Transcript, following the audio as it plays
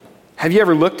Have you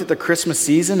ever looked at the Christmas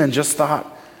season and just thought,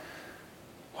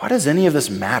 why does any of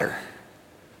this matter?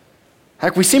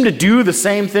 Heck, we seem to do the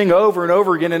same thing over and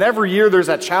over again, and every year there's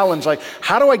that challenge, like,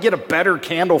 how do I get a better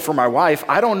candle for my wife?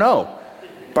 I don't know,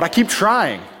 but I keep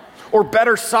trying. Or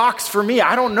better socks for me?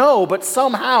 I don't know, but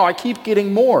somehow I keep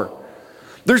getting more.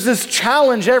 There's this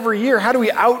challenge every year. How do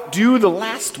we outdo the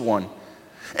last one?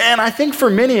 And I think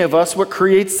for many of us, what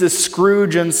creates this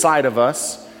Scrooge inside of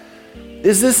us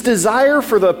is this desire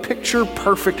for the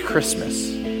picture-perfect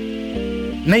Christmas.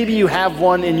 Maybe you have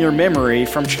one in your memory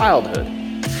from childhood.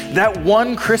 That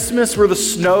one Christmas where the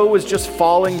snow was just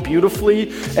falling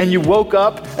beautifully and you woke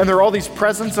up and there were all these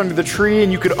presents under the tree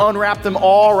and you could unwrap them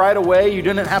all right away. You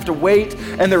didn't have to wait,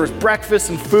 and there was breakfast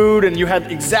and food and you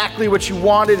had exactly what you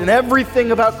wanted, and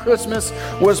everything about Christmas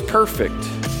was perfect.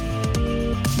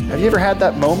 Have you ever had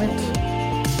that moment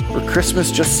where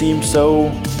Christmas just seemed so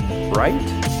right?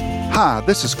 Hi,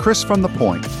 this is Chris from The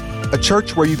Point, a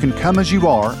church where you can come as you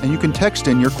are and you can text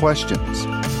in your questions.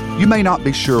 You may not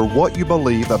be sure what you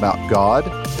believe about God,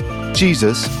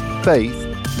 Jesus, faith,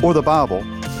 or the Bible,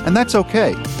 and that's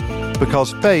okay,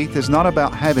 because faith is not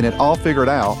about having it all figured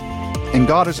out, and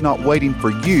God is not waiting for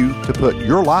you to put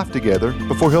your life together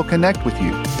before He'll connect with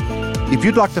you. If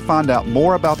you'd like to find out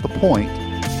more about The Point,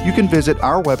 you can visit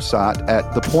our website at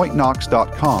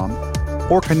thepointknox.com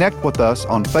or connect with us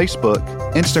on Facebook,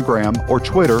 Instagram, or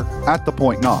Twitter at The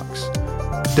Point Knox.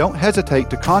 Don't hesitate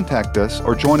to contact us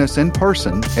or join us in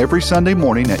person every Sunday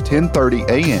morning at 10:30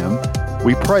 a.m.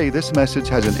 We pray this message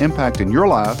has an impact in your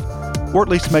life, or at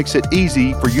least makes it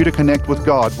easy for you to connect with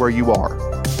God where you are.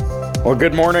 Well,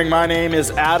 good morning. My name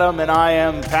is Adam, and I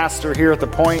am pastor here at The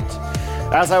Point.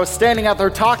 As I was standing out there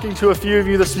talking to a few of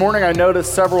you this morning, I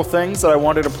noticed several things that I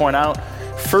wanted to point out.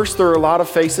 First, there are a lot of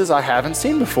faces I haven't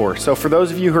seen before. So for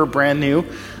those of you who are brand new,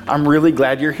 I'm really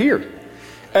glad you're here.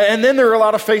 And then there are a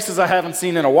lot of faces I haven't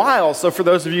seen in a while. So for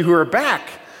those of you who are back,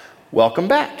 welcome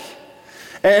back.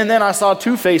 And then I saw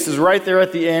two faces right there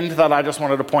at the end that I just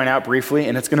wanted to point out briefly,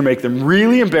 and it's going to make them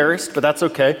really embarrassed, but that's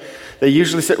okay. They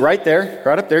usually sit right there,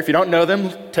 right up there. If you don't know them,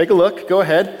 take a look. Go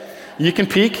ahead. You can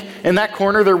peek. In that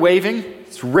corner, they're waving.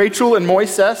 It's Rachel and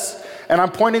Moises, and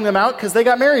I'm pointing them out because they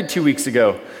got married 2 weeks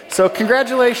ago. So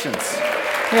congratulations.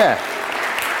 Yeah.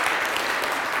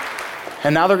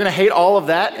 And now they're going to hate all of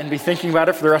that and be thinking about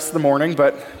it for the rest of the morning,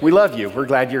 but we love you. We're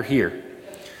glad you're here.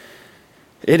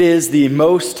 It is the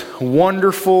most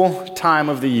wonderful time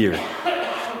of the year.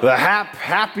 The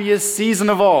happiest season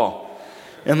of all,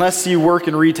 unless you work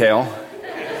in retail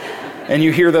and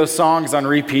you hear those songs on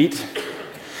repeat.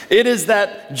 It is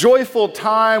that joyful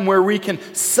time where we can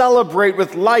celebrate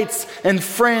with lights and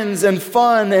friends and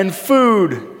fun and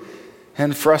food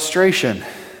and frustration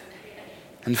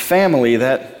and family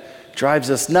that drives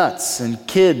us nuts, and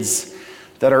kids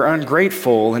that are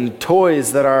ungrateful, and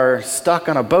toys that are stuck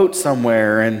on a boat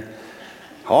somewhere, and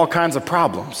all kinds of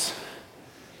problems.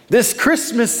 This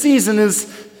Christmas season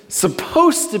is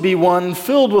supposed to be one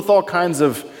filled with all kinds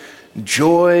of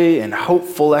joy and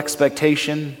hopeful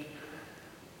expectation.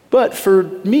 But for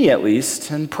me at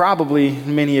least, and probably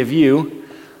many of you,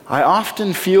 I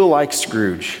often feel like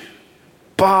Scrooge.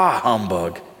 Bah,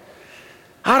 humbug.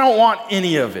 I don't want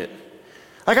any of it.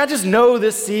 Like, I just know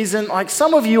this season, like,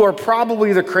 some of you are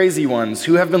probably the crazy ones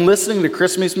who have been listening to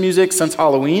Christmas music since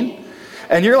Halloween,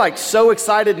 and you're like so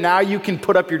excited now you can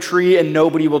put up your tree and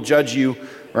nobody will judge you,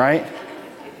 right?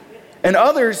 And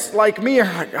others like me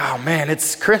are like, oh man,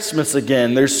 it's Christmas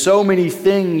again. There's so many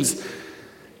things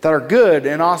that are good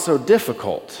and also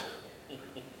difficult.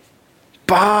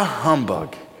 Bah,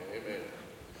 humbug.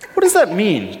 What does that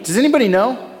mean? Does anybody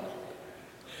know?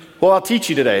 Well, I'll teach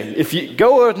you today. If you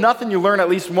go with nothing, you learn at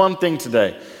least one thing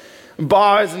today.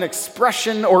 Bah is an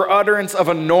expression or utterance of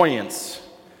annoyance.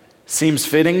 Seems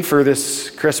fitting for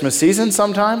this Christmas season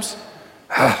sometimes.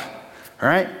 All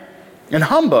right? And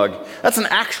humbug, that's an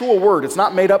actual word. It's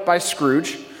not made up by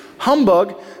Scrooge.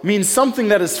 Humbug means something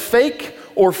that is fake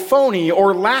or phony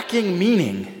or lacking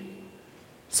meaning.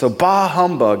 So bah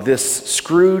humbug, this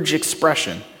Scrooge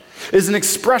expression, is an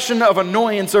expression of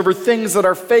annoyance over things that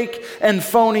are fake and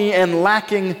phony and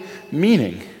lacking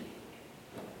meaning.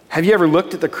 Have you ever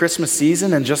looked at the Christmas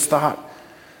season and just thought,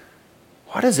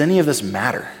 why does any of this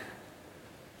matter?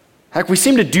 Heck, we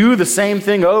seem to do the same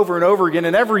thing over and over again,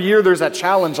 and every year there's that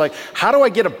challenge, like, how do I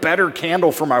get a better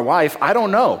candle for my wife? I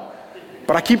don't know,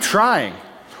 but I keep trying.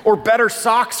 Or better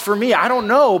socks for me? I don't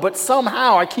know, but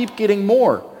somehow I keep getting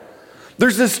more.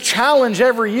 There's this challenge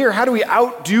every year. How do we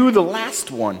outdo the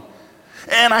last one?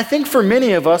 And I think for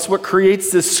many of us, what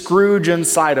creates this Scrooge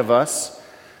inside of us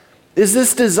is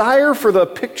this desire for the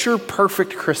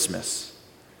picture-perfect Christmas.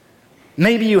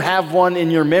 Maybe you have one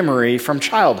in your memory from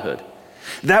childhood.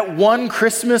 That one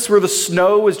Christmas where the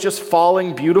snow was just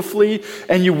falling beautifully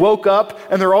and you woke up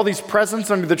and there were all these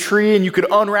presents under the tree and you could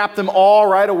unwrap them all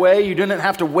right away. You didn't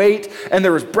have to wait, and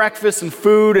there was breakfast and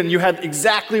food and you had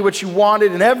exactly what you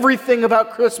wanted and everything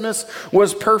about Christmas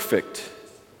was perfect.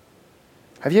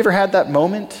 Have you ever had that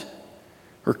moment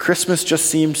where Christmas just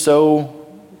seemed so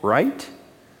right?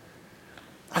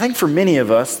 I think for many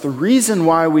of us, the reason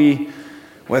why we,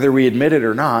 whether we admit it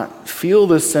or not, feel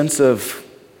this sense of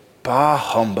bah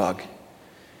humbug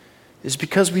is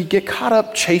because we get caught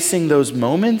up chasing those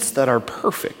moments that are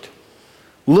perfect,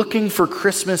 looking for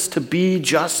Christmas to be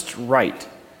just right.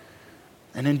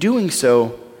 And in doing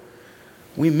so,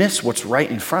 we miss what's right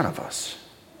in front of us.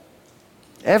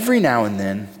 Every now and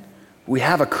then, we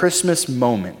have a Christmas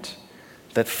moment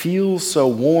that feels so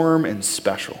warm and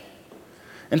special.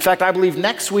 In fact, I believe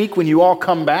next week when you all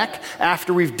come back,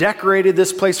 after we've decorated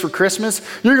this place for Christmas,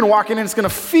 you're going to walk in and it's going to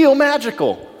feel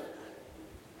magical.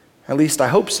 At least I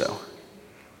hope so.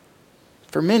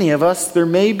 For many of us, there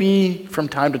may be from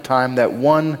time to time that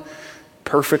one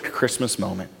perfect Christmas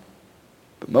moment.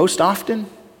 But most often,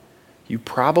 you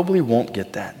probably won't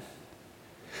get that.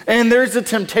 And there's a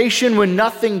temptation when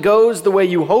nothing goes the way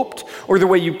you hoped or the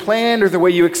way you planned or the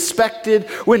way you expected,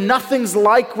 when nothing's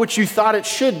like what you thought it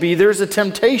should be, there's a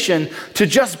temptation to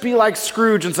just be like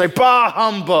Scrooge and say, bah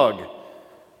humbug.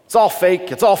 It's all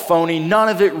fake, it's all phony, none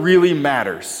of it really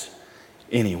matters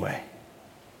anyway.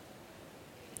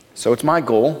 So it's my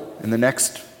goal in the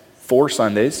next 4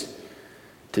 Sundays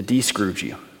to de-Scrooge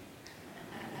you.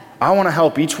 I want to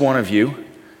help each one of you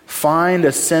find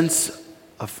a sense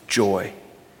of joy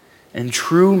and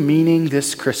true meaning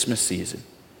this Christmas season.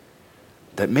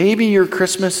 That maybe your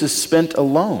Christmas is spent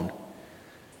alone.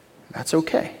 That's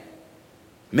okay.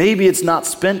 Maybe it's not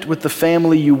spent with the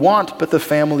family you want, but the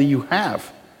family you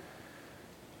have.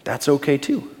 That's okay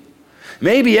too.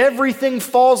 Maybe everything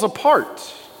falls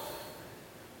apart,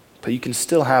 but you can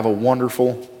still have a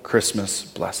wonderful Christmas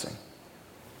blessing.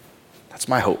 That's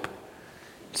my hope.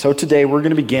 So today we're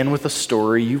going to begin with a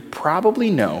story you probably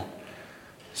know.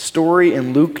 Story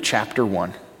in Luke chapter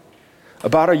 1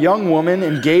 about a young woman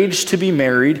engaged to be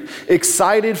married,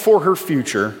 excited for her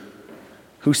future,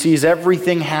 who sees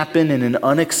everything happen in an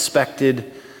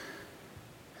unexpected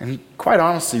and quite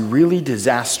honestly really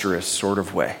disastrous sort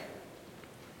of way.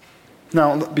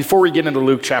 Now, before we get into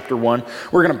Luke chapter 1,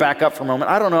 we're going to back up for a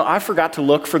moment. I don't know, I forgot to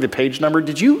look for the page number.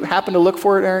 Did you happen to look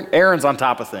for it, Aaron? Aaron's on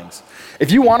top of things. If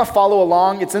you want to follow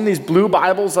along, it's in these blue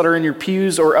Bibles that are in your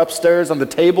pews or upstairs on the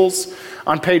tables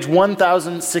on page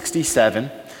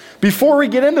 1067. Before we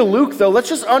get into Luke, though, let's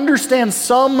just understand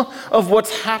some of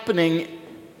what's happening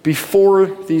before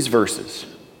these verses.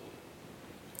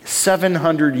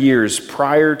 700 years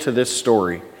prior to this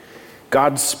story,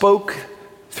 God spoke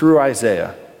through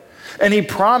Isaiah. And he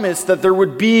promised that there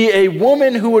would be a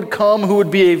woman who would come who would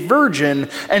be a virgin,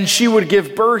 and she would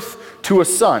give birth to a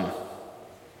son.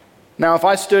 Now, if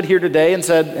I stood here today and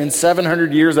said, in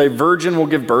 700 years, a virgin will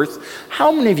give birth,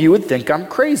 how many of you would think I'm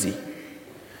crazy?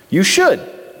 You should,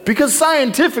 because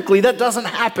scientifically that doesn't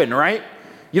happen, right?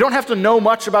 You don't have to know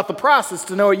much about the process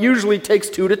to know it usually takes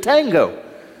 2 to tango.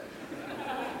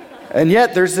 And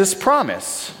yet there's this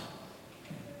promise.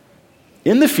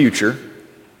 In the future,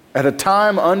 at a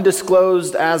time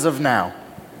undisclosed as of now,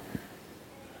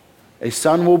 a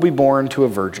son will be born to a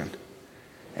virgin,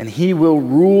 and he will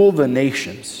rule the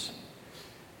nations.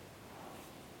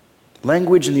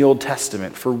 Language in the Old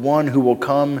Testament for one who will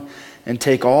come and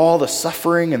take all the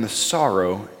suffering and the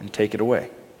sorrow and take it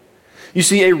away. You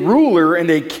see, a ruler and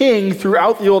a king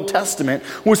throughout the Old Testament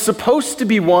was supposed to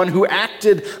be one who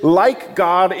acted like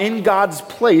God in God's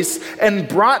place and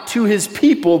brought to his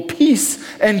people peace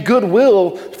and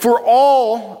goodwill for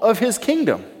all of his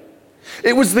kingdom.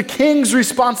 It was the king's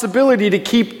responsibility to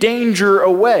keep danger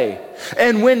away.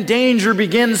 And when danger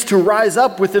begins to rise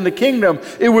up within the kingdom,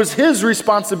 it was his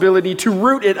responsibility to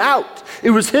root it out.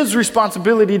 It was his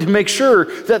responsibility to make sure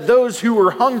that those who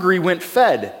were hungry went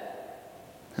fed,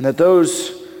 and that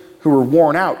those who were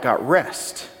worn out got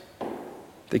rest.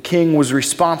 The king was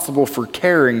responsible for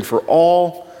caring for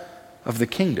all of the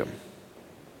kingdom.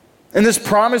 And this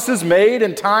promise is made,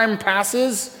 and time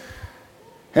passes,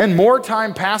 and more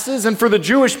time passes, and for the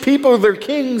Jewish people, their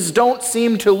kings don't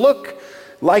seem to look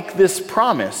like this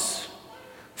promise.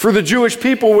 For the Jewish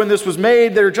people, when this was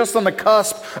made, they're just on the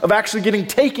cusp of actually getting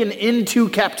taken into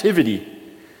captivity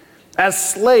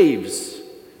as slaves,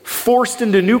 forced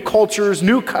into new cultures,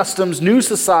 new customs, new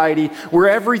society, where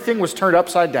everything was turned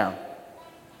upside down.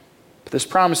 But this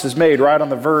promise is made right on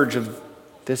the verge of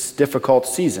this difficult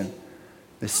season,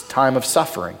 this time of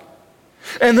suffering.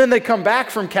 And then they come back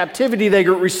from captivity, they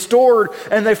get restored,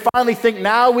 and they finally think,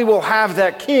 now we will have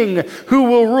that king who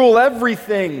will rule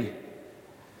everything.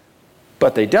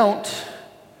 But they don't.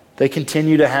 They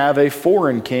continue to have a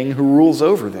foreign king who rules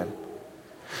over them.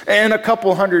 And a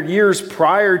couple hundred years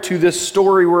prior to this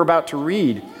story we're about to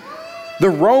read, the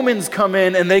Romans come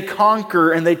in and they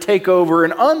conquer and they take over.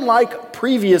 And unlike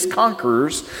previous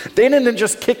conquerors, they didn't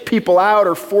just kick people out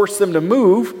or force them to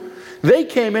move. They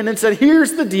came in and said,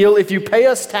 here's the deal. If you pay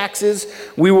us taxes,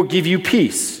 we will give you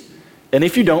peace. And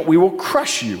if you don't, we will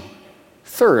crush you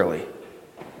thoroughly.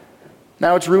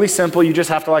 Now, it's really simple. You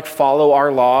just have to follow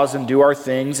our laws and do our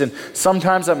things. And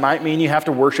sometimes that might mean you have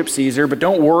to worship Caesar, but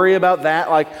don't worry about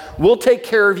that. We'll take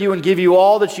care of you and give you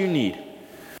all that you need.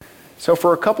 So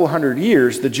for a couple hundred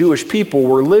years, the Jewish people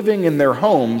were living in their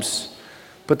homes,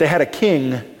 but they had a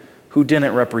king who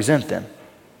didn't represent them,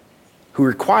 who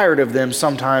required of them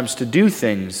sometimes to do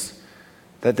things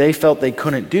that they felt they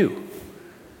couldn't do.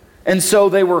 And so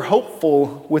they were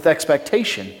hopeful with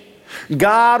expectation.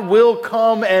 God will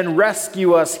come and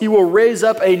rescue us. He will raise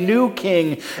up a new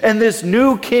king, and this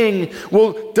new king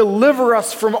will deliver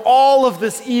us from all of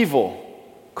this evil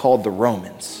called the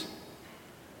Romans.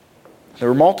 There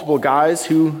were multiple guys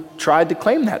who tried to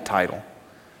claim that title.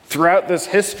 Throughout this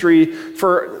history,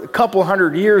 for a couple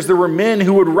hundred years, there were men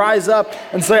who would rise up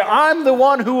and say, I'm the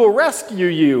one who will rescue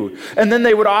you. And then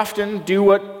they would often do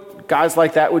what guys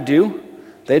like that would do.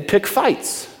 They'd pick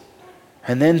fights.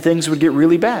 And then things would get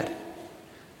really bad.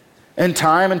 And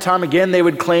time again, they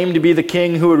would claim to be the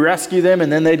king who would rescue them,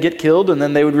 and then they'd get killed, and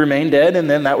then they would remain dead, and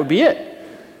then that would be it.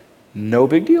 No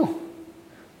big deal.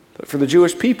 But for the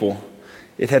Jewish people,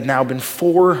 it had now been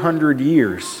 400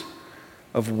 years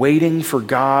of waiting for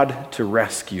God to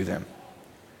rescue them.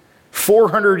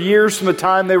 400 years from the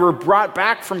time they were brought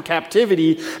back from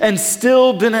captivity and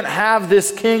still didn't have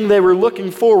this king they were looking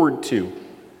forward to.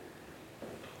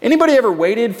 Anybody ever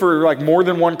waited for more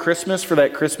than one Christmas for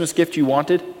that Christmas gift you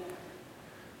wanted?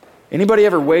 Anybody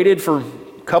ever waited for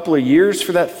a couple of years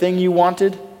for that thing you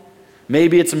wanted?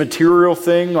 Maybe it's a material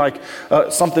thing like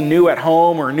something new at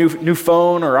home or a new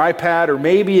phone or iPad, or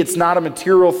maybe it's not a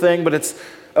material thing, but it's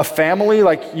a family,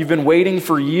 like you've been waiting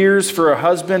for years for a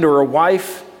husband or a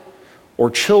wife or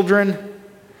children,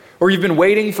 or you've been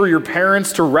waiting for your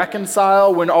parents to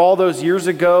reconcile when all those years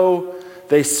ago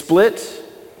they split.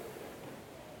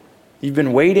 You've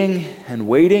been waiting,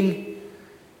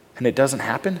 and it doesn't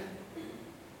happen.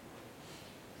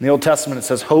 In the Old Testament, it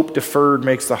says, hope deferred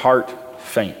makes the heart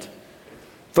faint.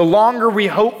 The longer we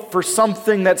hope for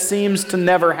something that seems to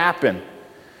never happen,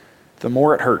 the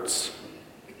more it hurts.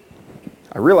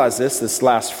 I realized this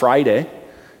last Friday.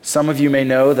 Some of you may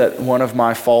know that one of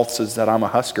my faults is that I'm a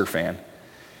Husker fan.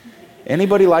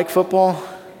 Anybody like football?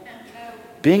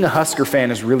 Being a Husker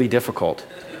fan is really difficult.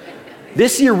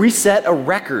 This year we set a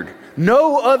record.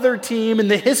 No other team in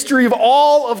the history of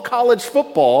all of college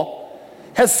football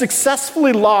has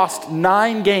successfully lost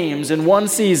 9 games in one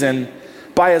season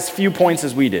by as few points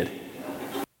as we did.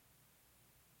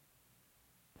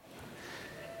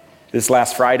 This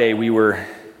last Friday, we were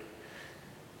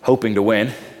hoping to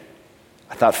win.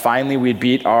 I thought finally we'd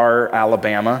beat our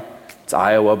Alabama. It's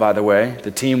Iowa, by the way,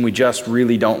 the team we just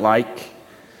really don't like.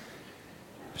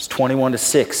 It was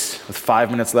 21-6 with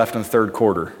 5 minutes left in the third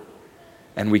quarter.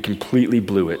 And we completely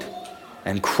blew it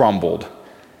and crumbled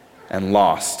and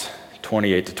lost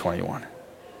 28-21.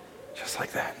 Just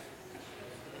like that.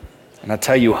 And I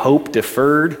tell you, hope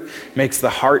deferred makes the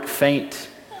heart faint.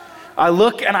 I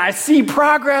look and I see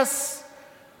progress.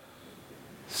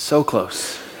 So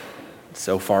close,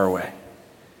 so far away.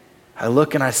 I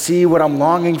look and I see what I'm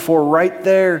longing for right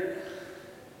there.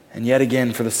 And yet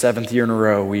again, for the 7th year in a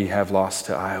row, we have lost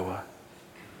to Iowa.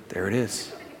 There it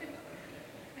is.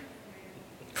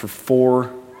 For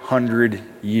 400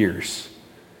 years,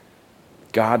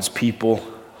 God's people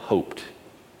hoped.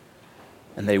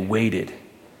 And they waited.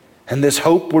 And this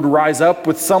hope would rise up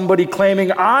with somebody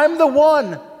claiming, I'm the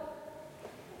one.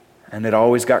 And it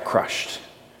always got crushed.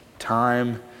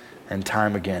 Time and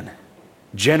time again.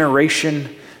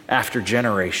 Generation after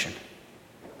generation.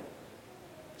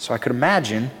 So I could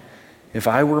imagine if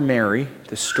I were Mary,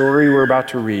 the story we're about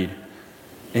to read,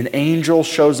 an angel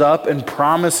shows up and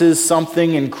promises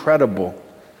something incredible.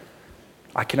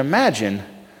 I can imagine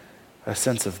a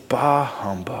sense of bah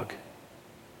humbug.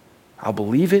 I'll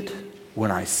believe it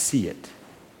when I see it.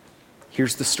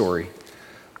 Here's the story.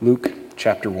 Luke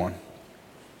chapter 1.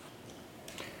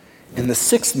 In the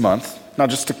 6th month, Now,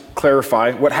 just to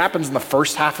clarify, what happens in the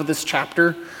first half of this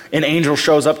chapter, an angel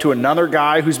shows up to another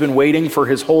guy who's been waiting for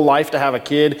his whole life to have a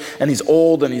kid, and he's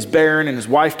old and he's barren and his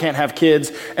wife can't have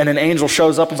kids, and an angel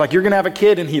shows up and is like, "You're going to have a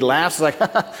kid," and he laughs like,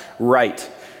 "Right."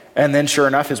 And then sure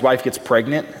enough, his wife gets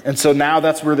pregnant. And so now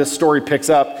that's where this story picks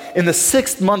up in the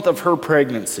 6th month of her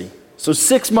pregnancy. So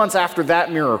 6 months after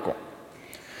that miracle,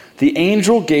 the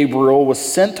angel Gabriel was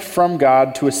sent from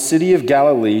God to a city of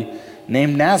Galilee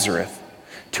named Nazareth,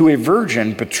 to a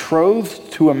virgin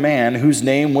betrothed to a man whose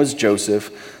name was Joseph,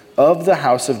 of the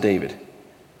house of David.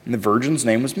 And the virgin's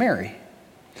name was Mary.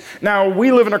 Now,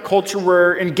 we live in a culture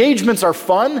where engagements are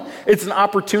fun. It's an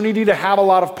opportunity to have a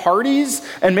lot of parties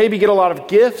and maybe get a lot of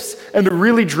gifts and to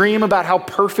really dream about how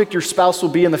perfect your spouse will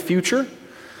be in the future.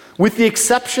 With the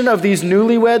exception of these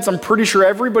newlyweds, I'm pretty sure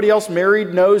everybody else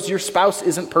married knows your spouse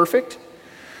isn't perfect.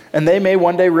 And they may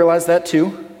one day realize that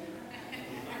too.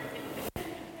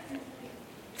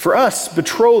 For us,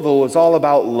 betrothal is all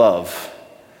about love.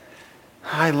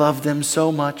 I love them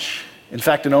so much. In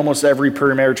fact, in almost every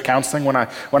pre-marriage counseling, when I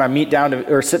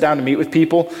sit down to meet with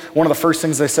people, one of the first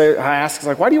things I ask is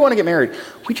like, "Why do you want to get married?"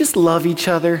 "We just love each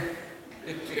other."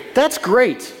 That's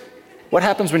great. What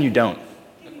happens when you don't?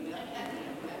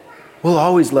 "We'll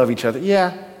always love each other."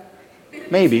 Yeah,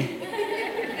 maybe.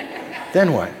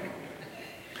 Then what?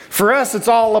 For us, it's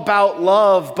all about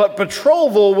love, but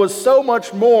betrothal was so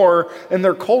much more in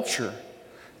their culture.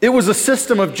 It was a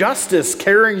system of justice,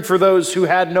 caring for those who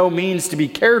had no means to be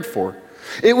cared for.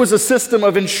 It was a system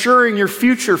of ensuring your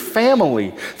future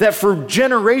family, that for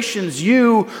generations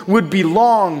you would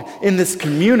belong in this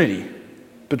community.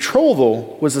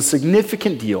 Betrothal was a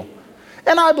significant deal.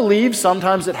 And I believe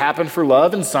sometimes it happened for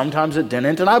love and sometimes it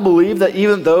didn't. And I believe that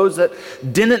even those that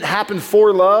didn't happen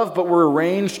for love but were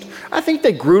arranged, I think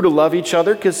they grew to love each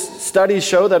other, because studies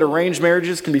show that arranged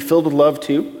marriages can be filled with love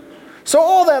too. So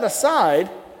all that aside,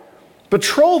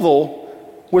 betrothal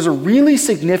was a really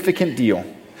significant deal.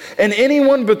 And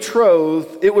anyone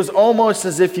betrothed, it was almost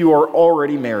as if you are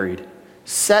already married,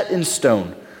 set in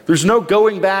stone. There's no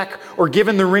going back or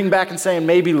giving the ring back and saying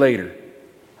maybe later,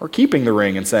 or keeping the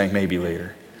ring and saying maybe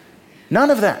later.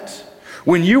 None of that.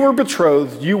 When you were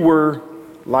betrothed, you were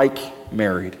like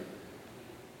married.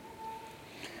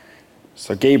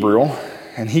 So Gabriel,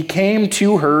 and he came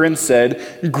to her and said,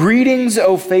 "Greetings,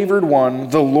 O favored one,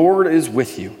 the Lord is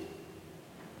with you."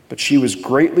 But she was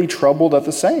greatly troubled at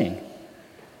the saying,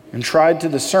 and tried to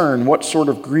discern what sort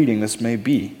of greeting this may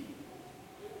be.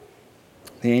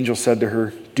 The angel said to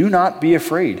her, "Do not be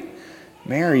afraid,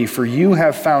 Mary, for you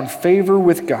have found favor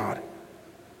with God."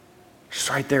 Just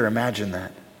right there, imagine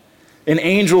that. An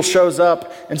angel shows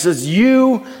up and says,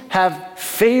 "You have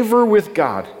favor with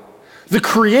God." The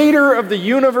creator of the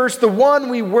universe, the one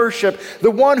we worship,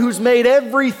 the one who's made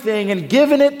everything and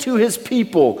given it to his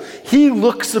people, he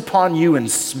looks upon you and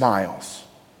smiles.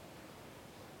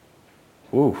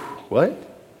 Ooh, what?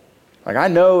 Like, I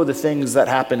know the things that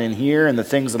happen in here and the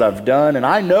things that I've done, and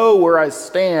I know where I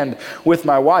stand with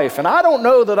my wife, and I don't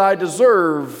know that I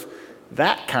deserve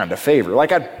that kind of favor.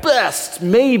 Like, at best,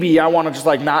 maybe I want to just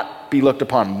like not be looked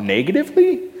upon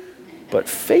negatively, but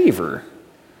favor.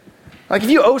 Like, if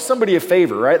you owe somebody a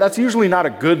favor, right, that's usually not a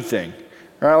good thing,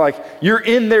 right? Like, you're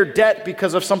in their debt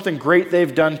because of something great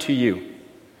they've done to you.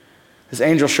 This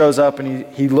angel shows up and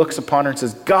he looks upon her and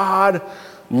says, "God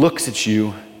looks at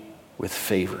you with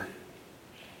favor."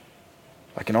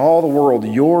 Like, in all the world,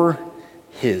 you're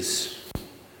his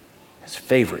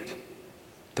favorite,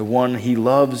 the one he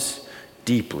loves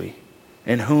deeply,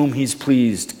 in whom he's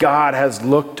pleased. God has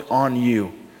looked on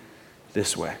you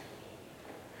this way.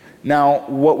 Now,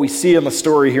 what we see in the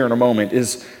story here in a moment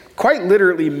is quite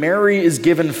literally Mary is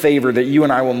given favor that you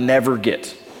and I will never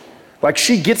get. Like,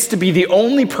 she gets to be the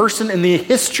only person in the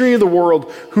history of the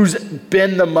world who's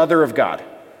been the mother of God.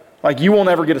 Like, you will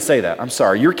never get to say that. I'm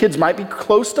sorry. Your kids might be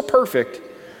close to perfect.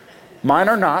 Mine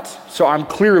are not, so I'm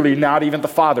clearly not even the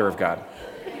father of God.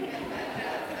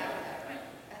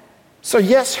 So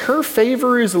yes, her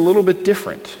favor is a little bit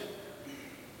different.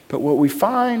 But what we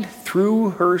find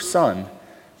through her son,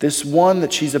 this one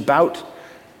that she's about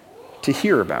to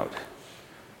hear about,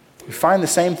 we find the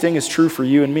same thing is true for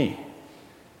you and me.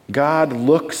 God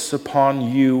looks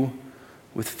upon you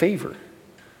with favor.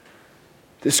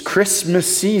 This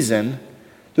Christmas season,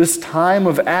 this time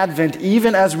of Advent,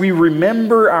 even as we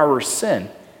remember our sin,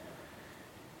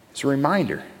 is a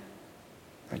reminder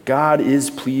that God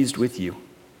is pleased with you.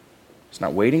 He's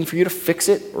not waiting for you to fix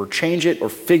it or change it or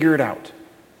figure it out.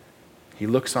 He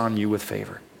looks on you with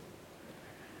favor.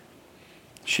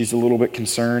 She's a little bit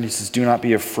concerned. He says, "Do not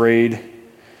be afraid."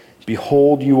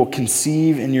 Behold, you will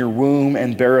conceive in your womb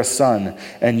and bear a son,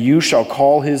 and you shall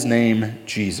call his name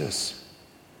Jesus.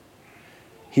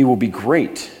 He will be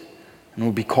great and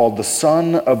will be called the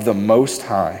Son of the Most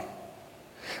High.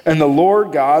 And the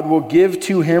Lord God will give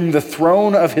to him the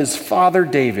throne of his father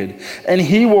David, and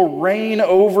he will reign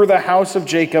over the house of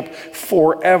Jacob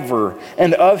forever,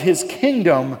 and of his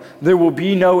kingdom there will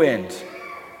be no end.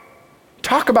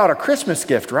 Talk about a Christmas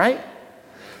gift, right?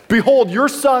 Behold, your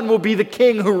son will be the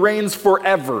king who reigns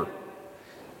forever.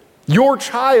 Your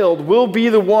child will be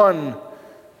the one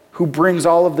who brings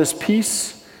all of this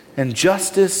peace and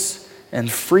justice and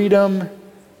freedom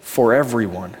for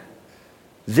everyone.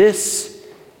 This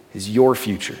is your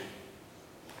future.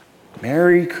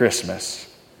 Merry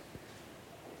Christmas.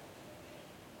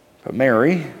 But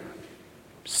Mary,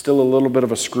 still a little bit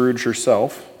of a Scrooge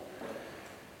herself,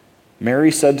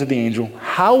 Mary said to the angel,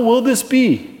 "How will this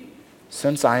be,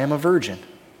 since I am a virgin?"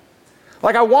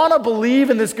 Like, I want to believe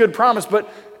in this good promise, but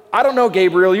I don't know,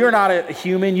 Gabriel, you're not a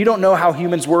human. You don't know how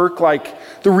humans work. Like,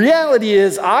 the reality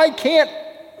is, I can't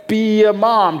be a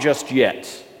mom just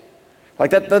yet.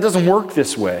 Like, that doesn't work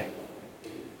this way.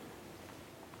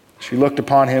 She looked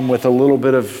upon him with a little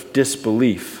bit of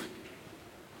disbelief.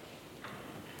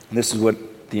 And this is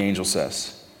what the angel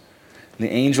says. And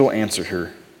the angel answered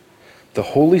her, "The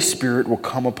Holy Spirit will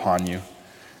come upon you,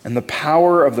 and the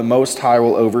power of the Most High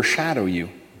will overshadow you.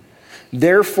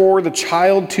 Therefore, the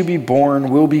child to be born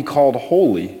will be called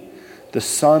Holy, the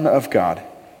Son of God.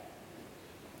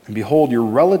 And behold, your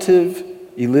relative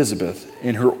Elizabeth,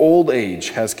 in her old age,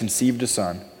 has conceived a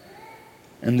son.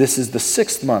 And this is the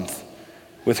 6th month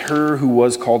with her who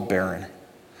was called barren.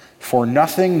 For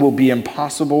nothing will be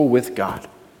impossible with God."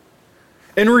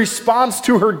 In response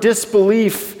to her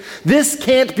disbelief, this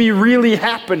can't be really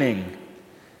happening.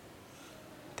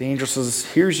 The angel says,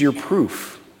 here's your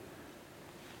proof.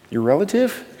 Your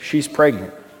relative, she's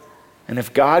pregnant. And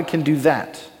if God can do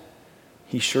that,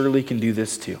 he surely can do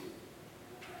this too.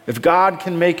 If God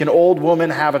can make an old woman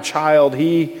have a child,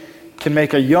 he can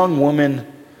make a young woman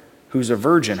who's a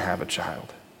virgin have a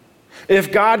child.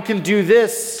 If God can do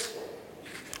this,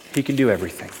 he can do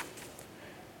everything.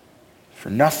 For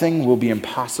nothing will be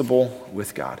impossible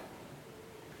with God.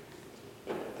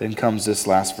 Then comes this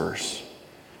last verse.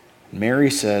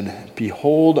 Mary said,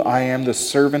 "Behold, I am the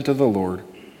servant of the Lord.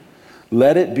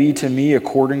 Let it be to me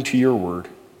according to your word."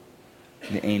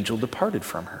 And the angel departed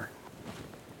from her.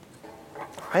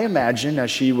 I imagine as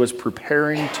she was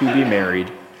preparing to be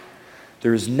married,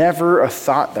 there was never a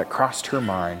thought that crossed her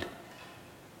mind,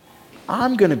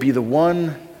 I'm going to be the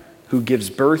one who gives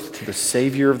birth to the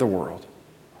Savior of the world,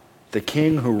 the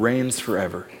King who reigns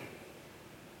forever.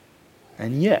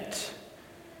 And yet,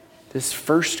 this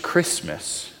first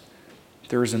Christmas,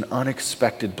 there is an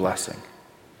unexpected blessing.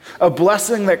 A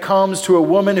blessing that comes to a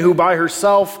woman who by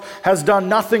herself has done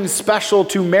nothing special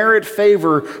to merit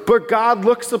favor, but God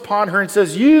looks upon her and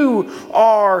says, "You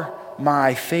are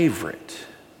my favorite.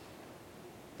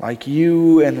 Like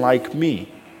you and like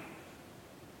me,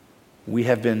 we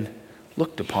have been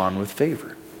looked upon with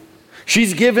favor."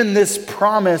 She's given this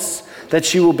promise that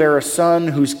she will bear a son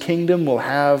whose kingdom will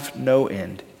have no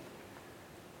end.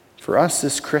 For us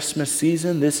this Christmas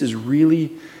season, this is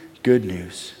really good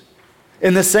news.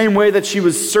 In the same way that she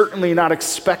was certainly not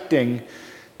expecting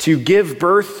to give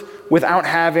birth without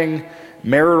having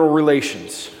marital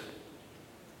relations,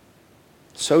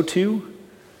 so too,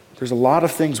 there's a lot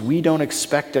of things we don't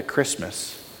expect at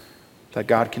Christmas that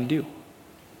God can do.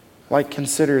 Like,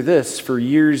 consider this. For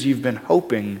years you've been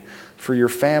hoping for your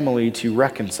family to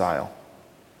reconcile.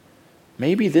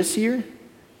 Maybe this year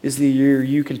is the year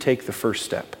you can take the first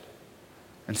step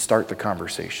and start the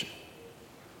conversation.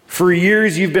 For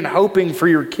years you've been hoping for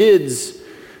your kids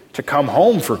to come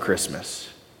home for Christmas.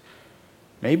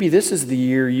 Maybe this is the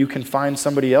year you can find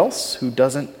somebody else who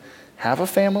doesn't have a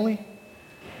family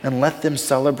and let them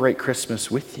celebrate Christmas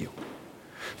with you.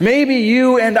 Maybe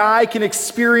you and I can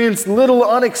experience little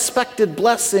unexpected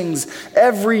blessings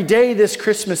every day this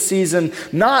Christmas season,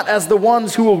 not as the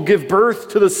ones who will give birth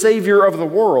to the Savior of the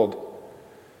world,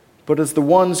 but as the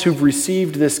ones who've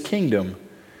received this kingdom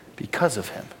because of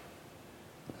him.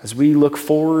 As we look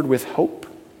forward with hope,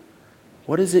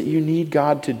 what is it you need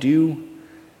God to do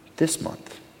this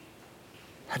month?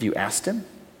 Have you asked him?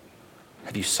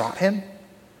 Have you sought him?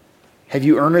 Have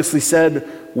you earnestly said,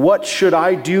 what should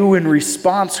I do in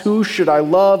response? Who should I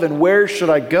love and where should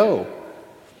I go?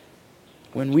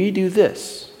 When we do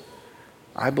this,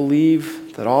 I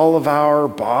believe that all of our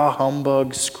bah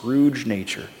humbug Scrooge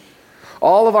nature,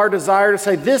 all of our desire to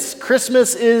say this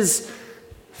Christmas is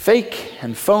fake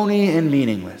and phony and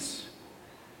meaningless,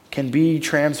 can be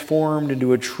transformed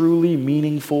into a truly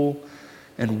meaningful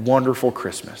and wonderful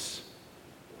Christmas,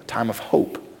 a time of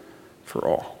hope for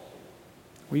all.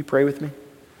 Will you pray with me?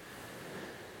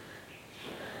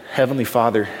 Heavenly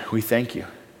Father, we thank you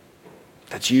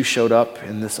that you showed up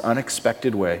in this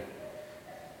unexpected way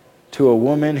to a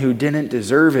woman who didn't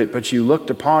deserve it, but you looked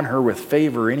upon her with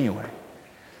favor anyway.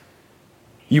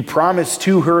 You promised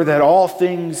to her that all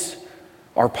things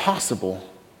are possible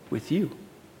with you.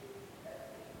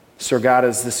 So God,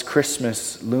 as this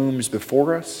Christmas looms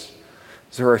before us,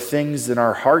 there are things in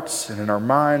our hearts and in our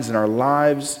minds and our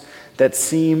lives that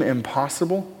seem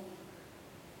impossible.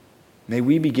 May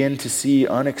we begin to see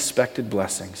unexpected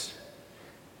blessings.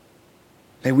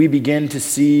 May we begin to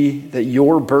see that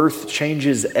your birth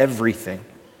changes everything.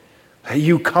 That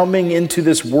you coming into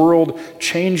this world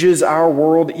changes our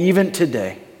world even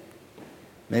today.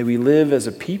 May we live as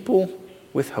a people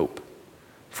with hope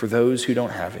for those who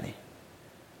don't have any.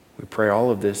 We pray all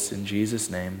of this in Jesus'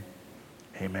 name.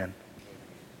 Amen.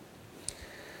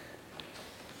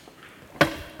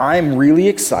 I'm really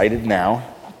excited now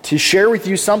to share with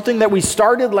you something that we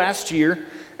started last year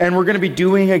and we're going to be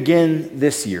doing again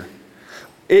this year.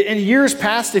 In years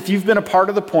past, if you've been a part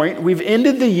of the point, we've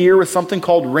ended the year with something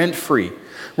called rent-free,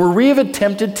 where we have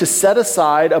attempted to set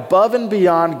aside, above and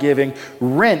beyond giving,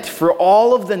 rent for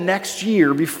all of the next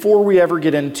year before we ever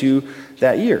get into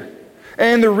that year.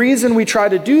 And the reason we try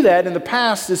to do that in the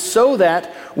past is so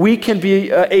that we can be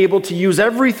able to use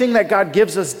everything that God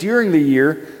gives us during the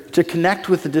year to connect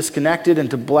with the disconnected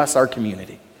and to bless our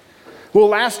community. Well,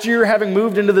 last year, having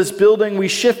moved into this building, we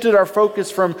shifted our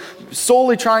focus from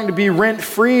solely trying to be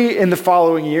rent-free in the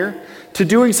following year to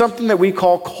doing something that we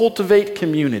call cultivate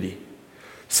community.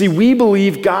 See, we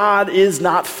believe God is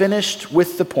not finished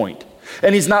with the point.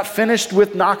 And he's not finished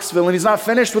with Knoxville, and he's not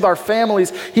finished with our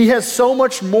families. He has so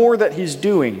much more that he's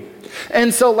doing.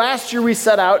 And so last year we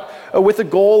set out with a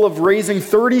goal of raising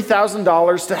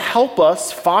 $30,000 to help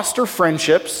us foster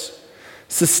friendships,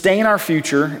 sustain our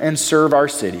future, and serve our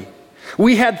city.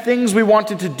 We had things we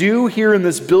wanted to do here in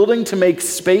this building to make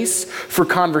space for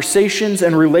conversations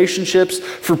and relationships,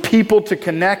 for people to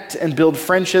connect and build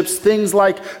friendships. Things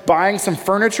like buying some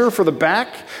furniture for the back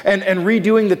and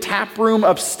redoing the tap room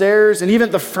upstairs and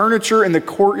even the furniture in the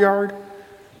courtyard.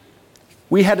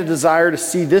 We had a desire to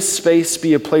see this space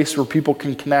be a place where people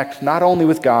can connect not only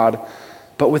with God,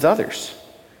 but with others.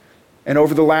 And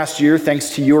over the last year,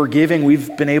 thanks to your giving,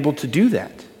 we've been able to do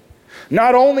that.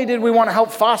 Not only did we want to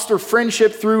help foster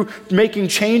friendship through making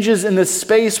changes in this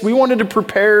space, we wanted to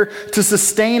prepare to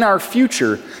sustain our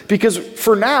future. Because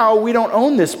for now, we don't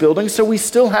own this building, so we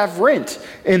still have rent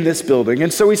in this building.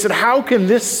 And so we said, how can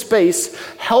this space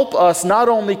help us not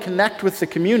only connect with the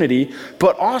community,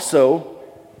 but also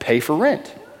pay for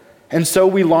rent? And so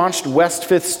we launched West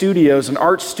 5th Studios, an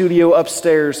art studio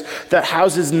upstairs that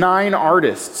houses 9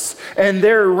 artists. And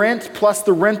their rent plus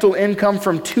the rental income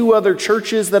from 2 other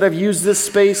churches that have used this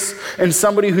space and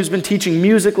somebody who's been teaching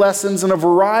music lessons and a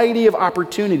variety of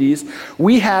opportunities,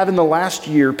 we have in the last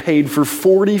year paid for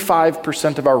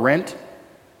 45% of our rent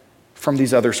from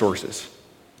these other sources.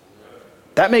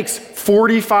 That makes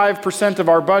 45% of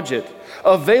our budget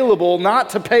available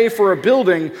not to pay for a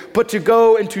building, but to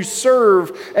go and to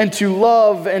serve and to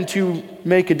love and to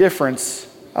make a difference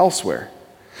elsewhere.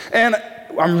 And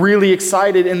I'm really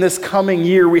excited. In this coming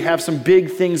year, we have some big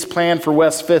things planned for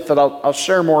West 5th that I'll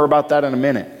share more about that in a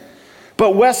minute.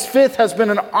 But West 5th has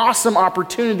been an awesome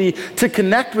opportunity to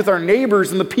connect with our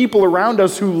neighbors and the people around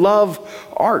us who love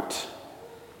art,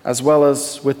 as well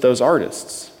as with those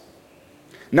artists.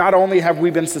 Not only have we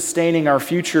been sustaining our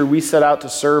future, we set out to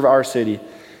serve our city.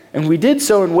 And we did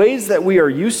so in ways that we are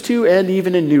used to and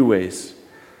even in new ways.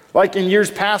 Like in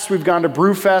years past, we've gone to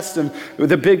Brewfest and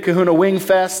the Big Kahuna Wing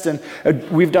Fest, and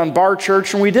we've done Bar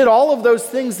Church, and we did all of those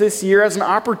things this year as an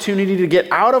opportunity to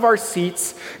get out of our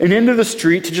seats and into the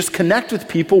street to just connect with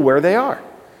people where they are.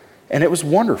 And it was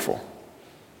wonderful.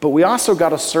 But we also got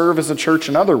to serve as a church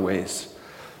in other ways.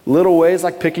 Little ways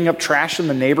like picking up trash in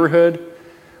the neighborhood.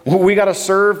 We got to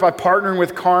serve by partnering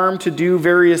with CARM to do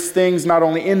various things, not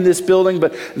only in this building,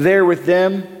 but there with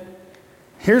them.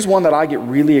 Here's one that I get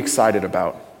really excited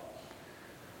about.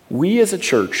 We as a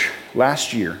church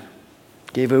last year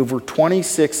gave over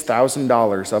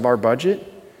 $26,000 of our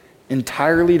budget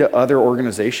entirely to other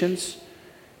organizations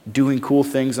doing cool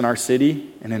things in our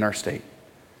city and in our state.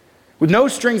 With no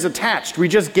strings attached, we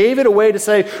just gave it away to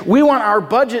say, we want our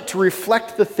budget to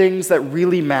reflect the things that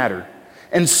really matter.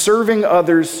 And serving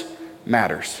others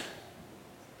matters.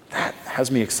 That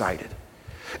has me excited.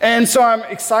 And so I'm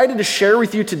excited to share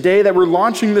with you today that we're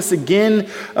launching this again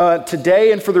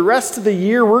today. And for the rest of the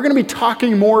year, we're going to be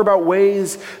talking more about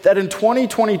ways that in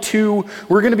 2022,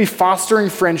 we're going to be fostering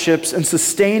friendships and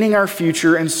sustaining our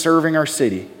future and serving our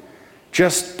city.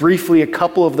 Just briefly, a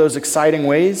couple of those exciting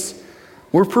ways.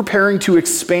 We're preparing to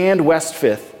expand West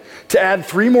 5th, to add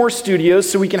 3 more studios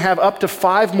so we can have up to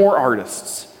 5 more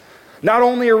artists. Not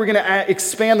only are we going to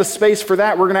expand the space for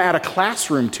that, we're going to add a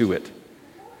classroom to it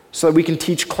so that we can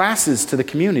teach classes to the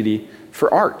community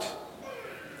for art.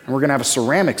 And we're going to have a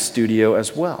ceramics studio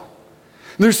as well.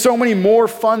 And there's so many more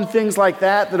fun things like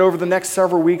that over the next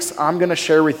several weeks I'm going to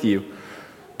share with you.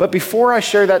 But before I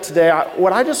share that today,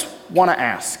 what I just want to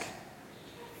ask,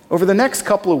 over the next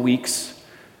couple of weeks,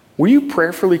 will you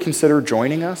prayerfully consider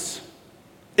joining us?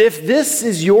 If this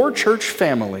is your church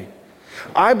family,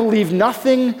 I believe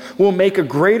nothing will make a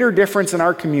greater difference in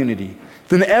our community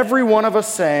than every one of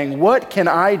us saying, what can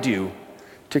I do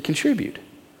to contribute?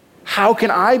 How can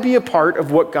I be a part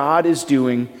of what God is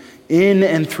doing in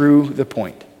and through the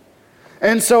Point?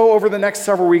 And so over the next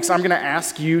several weeks, I'm going to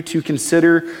ask you to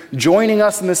consider joining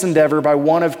us in this endeavor by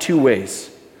one of 2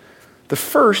 ways. The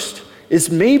first is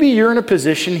maybe you're in a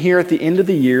position here at the end of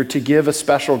the year to give a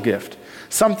special gift,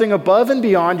 something above and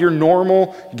beyond your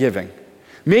normal giving.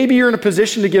 Maybe you're in a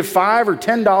position to give $5 or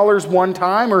 $10 one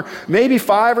time, or maybe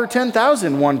 $5,000 or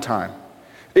 $10,000 one time.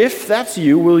 If that's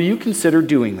you, will you consider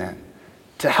doing that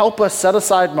to help us set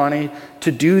aside money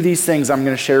to do these things I'm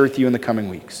going to share with you in the coming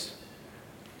weeks?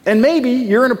 And maybe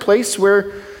you're in a place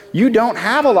where you don't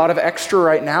have a lot of extra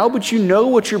right now, but you know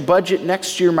what your budget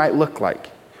next year might look like.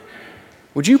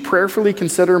 Would you prayerfully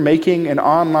consider making an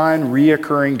online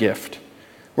reoccurring gift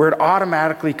where it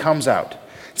automatically comes out?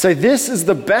 Say, this is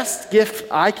the best gift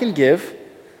I can give,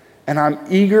 and I'm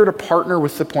eager to partner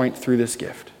with the Point through this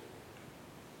gift.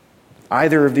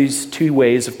 Either of these 2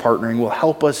 ways of partnering will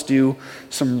help us do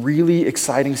some really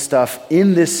exciting stuff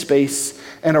in this space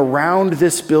and around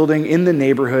this building, in the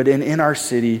neighborhood, and in our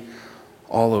city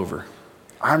all over.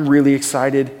 I'm really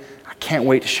excited. I can't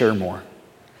wait to share more.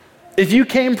 If you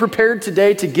came prepared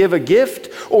today to give a gift,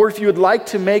 or if you would like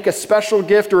to make a special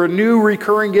gift or a new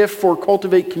recurring gift for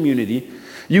Cultivate Community,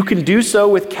 you can do so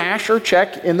with cash or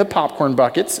check in the popcorn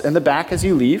buckets in the back as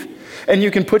you leave, and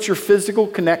you can put your physical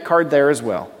Connect card there as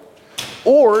well.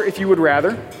 Or if you would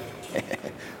rather,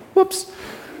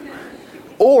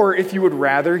 or if you would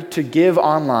rather to give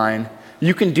online,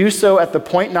 you can do so at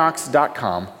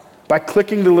thepointknox.com by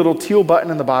clicking the little teal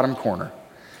button in the bottom corner.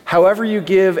 However you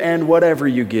give and whatever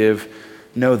you give,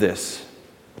 know this: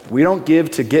 we don't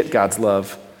give to get God's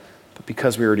love, but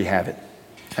because we already have it.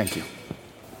 Thank you.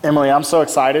 Emily, I'm so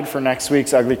excited for next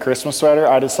week's Ugly Christmas Sweater.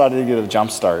 I decided to get a jump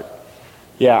start.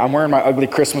 Yeah, I'm wearing my Ugly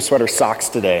Christmas Sweater socks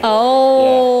today.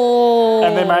 Oh. Yeah.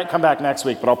 And they might come back next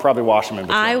week, but I'll probably wash them in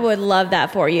between. I would love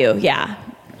that for you, yeah.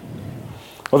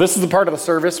 Well, this is the part of the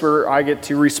service where I get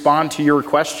to respond to your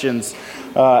questions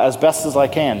as best as I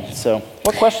can. So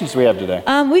what questions do we have today?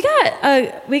 We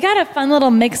got a fun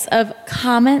little mix of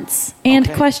comments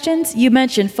and questions. You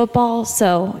mentioned football,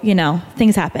 so,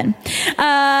 things happen.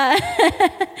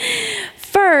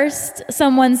 First,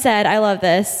 someone said, I love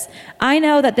this: I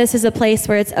know that this is a place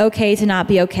where it's okay to not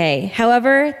be okay.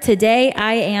 However, today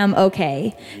I am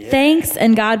okay. Yeah. Thanks,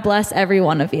 and God bless every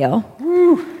one of you.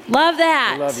 Woo. Love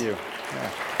that. I love you.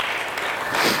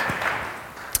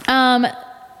 Yeah.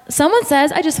 Someone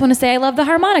says, I just want to say I love the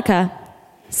harmonica.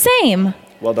 Same.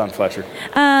 Well done, Fletcher.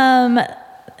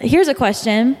 Here's a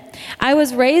question. I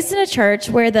was raised in a church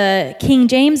where the King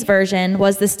James Version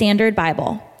was the standard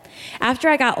Bible. After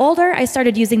I got older, I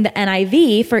started using the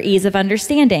NIV for ease of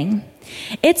understanding.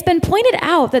 It's been pointed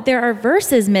out that there are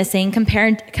verses missing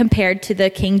compared to the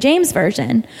King James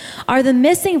Version. Are the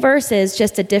missing verses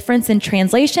just a difference in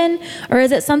translation, or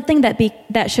is it something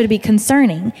that should be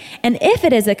concerning? And if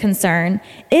it is a concern,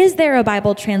 is there a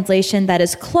Bible translation that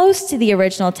is close to the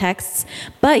original texts,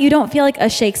 but you don't feel like a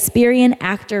Shakespearean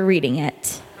actor reading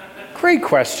it? Great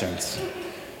questions.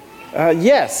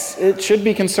 Yes, it should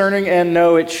be concerning, and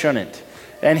no, it shouldn't.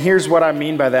 And here's what I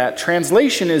mean by that.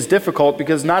 Translation is difficult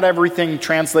because not everything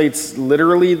translates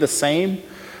literally the same.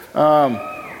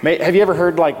 Have you ever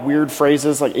heard weird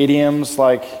phrases, like idioms,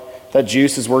 like that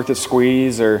juice is worth a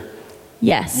squeeze, or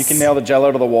yes, you can nail the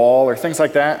jello to the wall, or things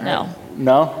like that?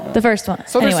 No? The first one.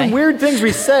 So there's some weird things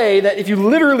we say that if you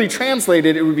literally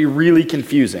translated, it would be really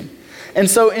confusing. And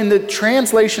so in the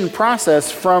translation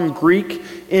process from Greek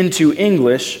into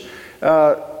English,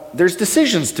 there's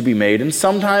decisions to be made, and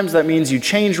sometimes that means you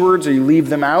change words or you leave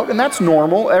them out, and that's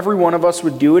normal. Every one of us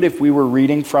would do it if we were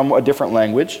reading from a different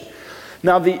language.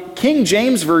 Now, the King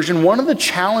James Version, one of the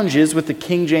challenges with the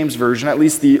King James Version, at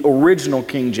least the original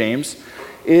King James,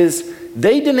 is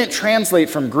they didn't translate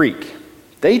from Greek.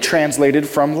 They translated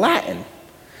from Latin.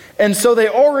 And so they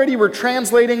already were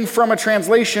translating from a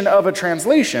translation of a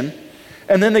translation,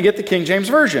 and then they get the King James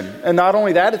Version. And not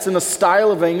only that, it's in a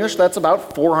style of English that's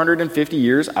about 450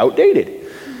 years outdated.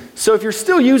 So if you're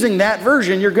still using that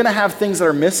version, you're going to have things that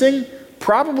are missing,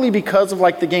 probably because of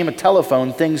like the game of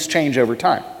telephone, things change over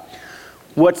time.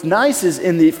 What's nice is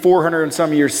in the 400 and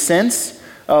some years since,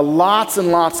 lots and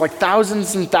lots, like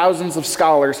thousands and thousands of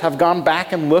scholars have gone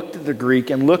back and looked at the Greek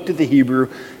and looked at the Hebrew.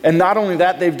 And not only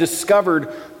that, they've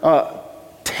discovered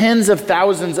tens of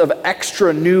thousands of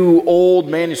extra newly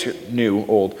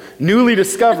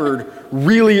discovered,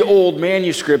 really old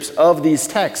manuscripts of these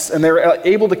texts. And they're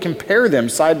able to compare them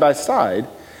side by side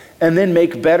and then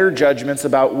make better judgments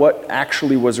about what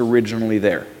actually was originally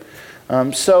there.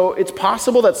 So it's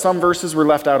possible that some verses were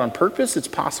left out on purpose. It's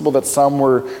possible that some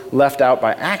were left out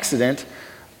by accident.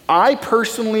 I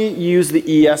personally use the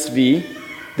ESV,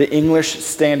 the English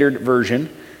Standard Version.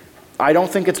 I don't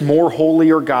think it's more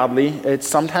holy or godly. It's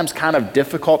sometimes kind of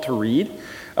difficult to read.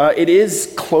 It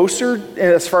is closer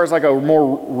as far as like a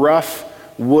more rough,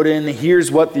 wooden,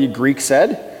 here's what the Greek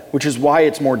said, which is why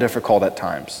it's more difficult at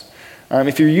times.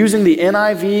 If you're using the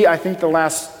NIV, I think the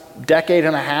last decade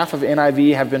and a half of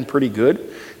NIV have been pretty good.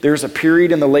 There's a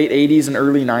period in the late 80s and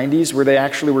early 90s where they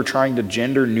actually were trying to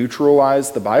gender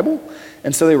neutralize the Bible.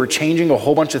 And so they were changing a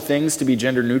whole bunch of things to be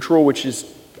gender neutral, which is,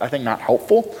 I think, not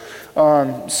helpful.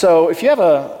 So if you have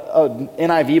a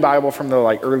NIV Bible from the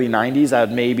like early 90s,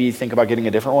 I'd maybe think about getting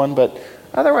a different one. But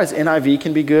otherwise, NIV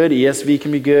can be good. ESV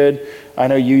can be good. I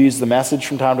know you use the Message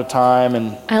from time to time.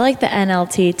 And I like the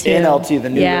NLT too. NLT, the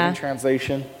New Living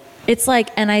Translation. It's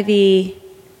like NIV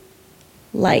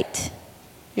light.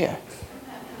 Yeah.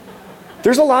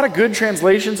 There's a lot of good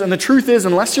translations, and the truth is,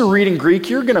 unless you're reading Greek,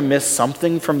 you're going to miss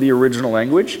something from the original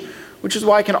language, which is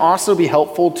why it can also be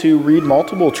helpful to read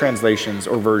multiple translations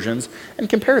or versions and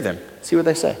compare them, see what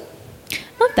they say.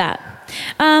 Love that.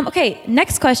 Okay,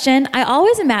 next question. I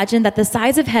always imagined that the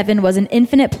size of heaven was an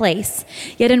infinite place,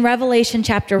 yet in Revelation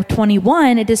chapter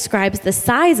 21, it describes the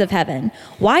size of heaven.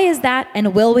 Why is that,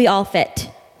 and will we all fit?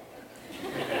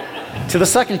 To the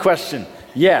second question,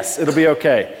 yes, it'll be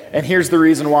okay. And here's the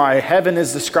reason why. Heaven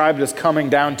is described as coming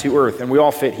down to earth, and we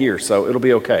all fit here, so it'll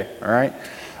be okay, all right?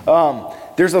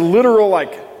 There's a literal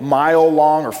like mile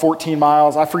long or 14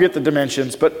 miles, I forget the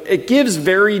dimensions, but it gives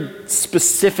very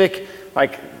specific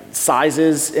like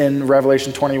sizes in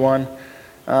Revelation 21.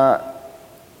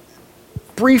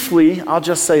 Briefly, I'll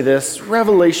just say this.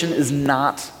 Revelation is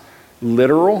not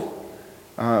literal.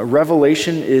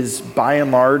 Revelation is by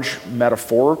and large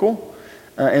metaphorical.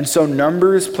 And so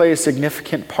numbers play a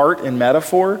significant part in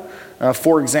metaphor.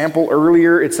 For example,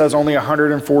 earlier it says only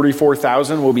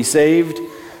 144,000 will be saved.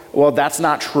 Well, that's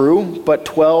not true, but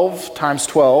 12 times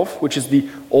 12, which is the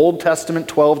Old Testament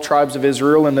 12 tribes of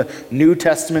Israel and the New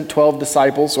Testament 12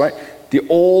 disciples, right? The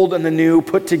old and the new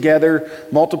put together,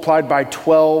 multiplied by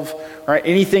 12, right?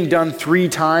 Anything done 3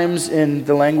 times in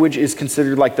the language is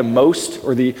considered like the most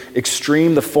or the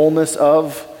extreme, the fullness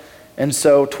of. And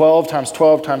so 12 times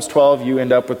 12 times 12, you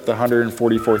end up with the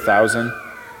 144,000.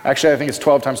 Actually, I think it's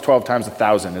 12 times 12 times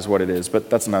 1,000 is what it is, but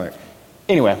that's another.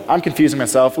 Anyway, I'm confusing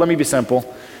myself. Let me be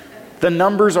simple. The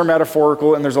numbers are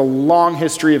metaphorical, and there's a long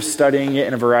history of studying it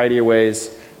in a variety of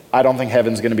ways. I don't think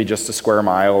heaven's going to be just a square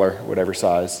mile or whatever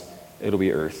size. It'll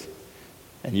be earth.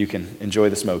 And you can enjoy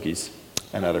the Smokies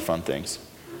and other fun things.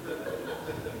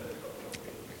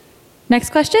 Next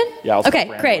question? Yeah, I'll Okay,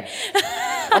 great.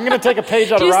 I'm going to take a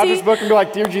page out of Roger's book and be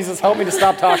like, "Dear Jesus, help me to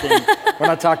stop talking when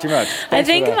I talk too much." I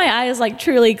think my eyes like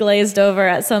truly glazed over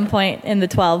at some point in the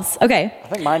 12s. Okay. I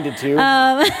think mine did too.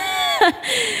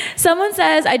 Someone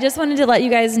says, I just wanted to let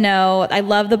you guys know I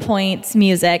love the Points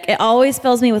music. It always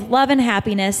fills me with love and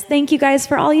happiness. Thank you guys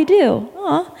for all you do.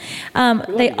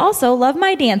 They also love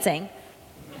my dancing.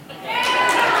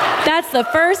 That's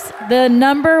the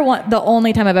number one, the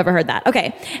only time I've ever heard that.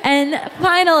 Okay. And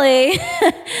finally,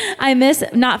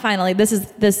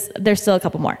 there's still a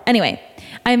couple more. Anyway,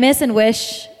 I miss and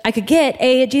wish I could get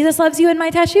a Jesus Loves You in My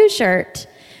Tattoo shirt.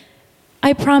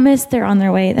 I promise they're on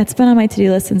their way. That's been on my to-do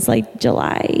list since like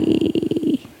July.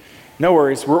 No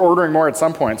worries. We're ordering more at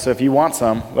some point. So if you want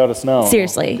some, let us know.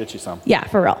 Seriously. We'll get you some. Yeah,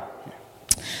 for real.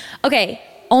 Okay.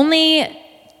 Only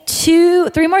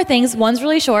 3 more things. One's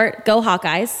really short. Go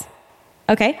Hawkeyes.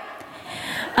 Okay.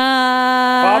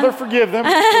 Father, forgive them,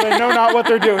 for they know not what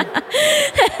they're doing.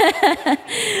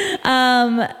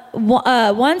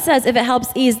 One says, if it helps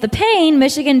ease the pain,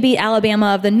 Michigan beat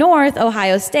Alabama of the North,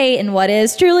 Ohio State, in what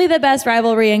is truly the best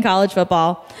rivalry in college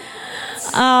football.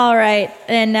 All right,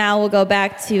 and now we'll go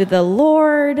back to the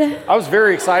Lord. I was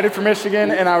very excited for Michigan,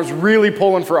 and I was really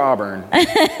pulling for Auburn.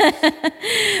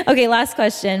 Okay, last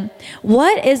question.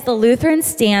 What is the Lutheran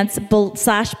stance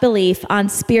 / belief on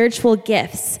spiritual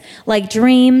gifts, like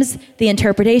dreams, the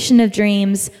interpretation of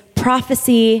dreams,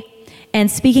 prophecy, and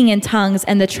speaking in tongues,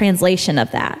 and the translation of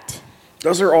that?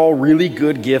 Those are all really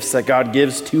good gifts that God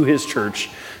gives to his church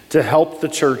to help the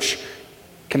church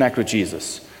connect with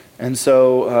Jesus. And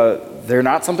so they're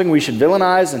not something we should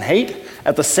villainize and hate.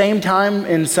 At the same time,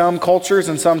 in some cultures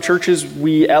and some churches,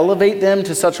 we elevate them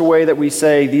to such a way that we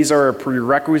say these are a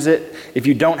prerequisite. If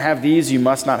you don't have these, you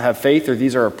must not have faith, or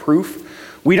these are a proof.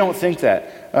 We don't think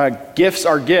that. Gifts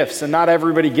are gifts, and not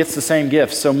everybody gets the same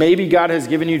gifts. So maybe God has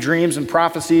given you dreams and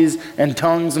prophecies and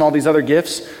tongues and all these other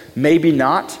gifts. Maybe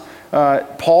not.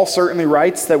 Paul certainly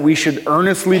writes that we should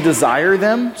earnestly desire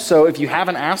them. So if you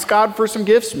haven't asked God for some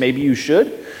gifts, maybe you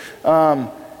should.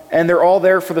 And they're all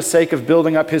there for the sake of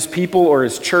building up his people or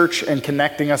his church and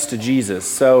connecting us to Jesus.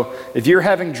 So if you're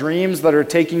having dreams that are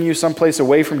taking you someplace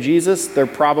away from Jesus, they're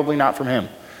probably not from him.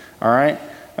 All right?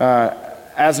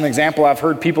 As an example, I've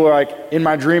heard people are like, in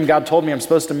my dream, God told me I'm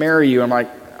supposed to marry you. I'm like,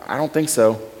 I don't think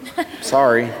so.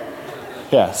 Sorry.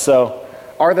 Yeah, so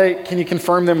can you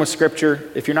confirm them with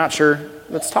Scripture? If you're not sure,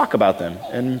 let's talk about them.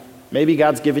 And maybe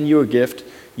God's given you a gift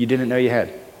you didn't know you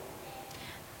had.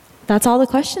 That's all the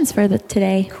questions for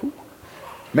today. Cool.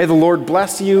 May the Lord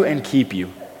bless you and keep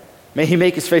you. May he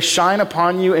make his face shine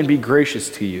upon you and be gracious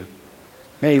to you.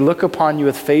 May he look upon you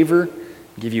with favor and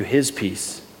give you his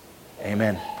peace.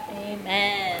 Amen.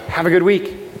 Amen. Have a good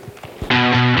week.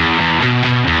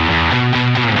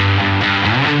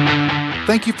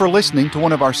 Thank you for listening to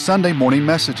one of our Sunday morning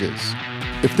messages.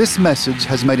 If this message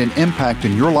has made an impact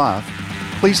in your life,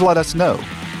 please let us know.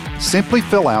 Simply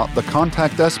fill out the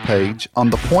Contact Us page on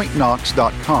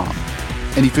thepointknox.com.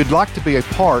 And if you'd like to be a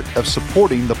part of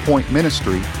supporting The Point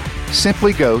Ministry,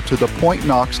 simply go to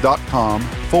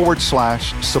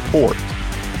thepointknox.com/support.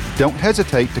 Don't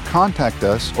hesitate to contact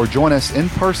us or join us in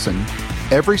person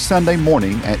every Sunday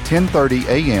morning at 10:30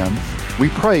 a.m. We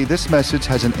pray this message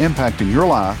has an impact in your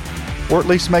life, or at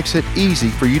least makes it easy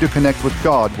for you to connect with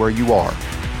God where you are.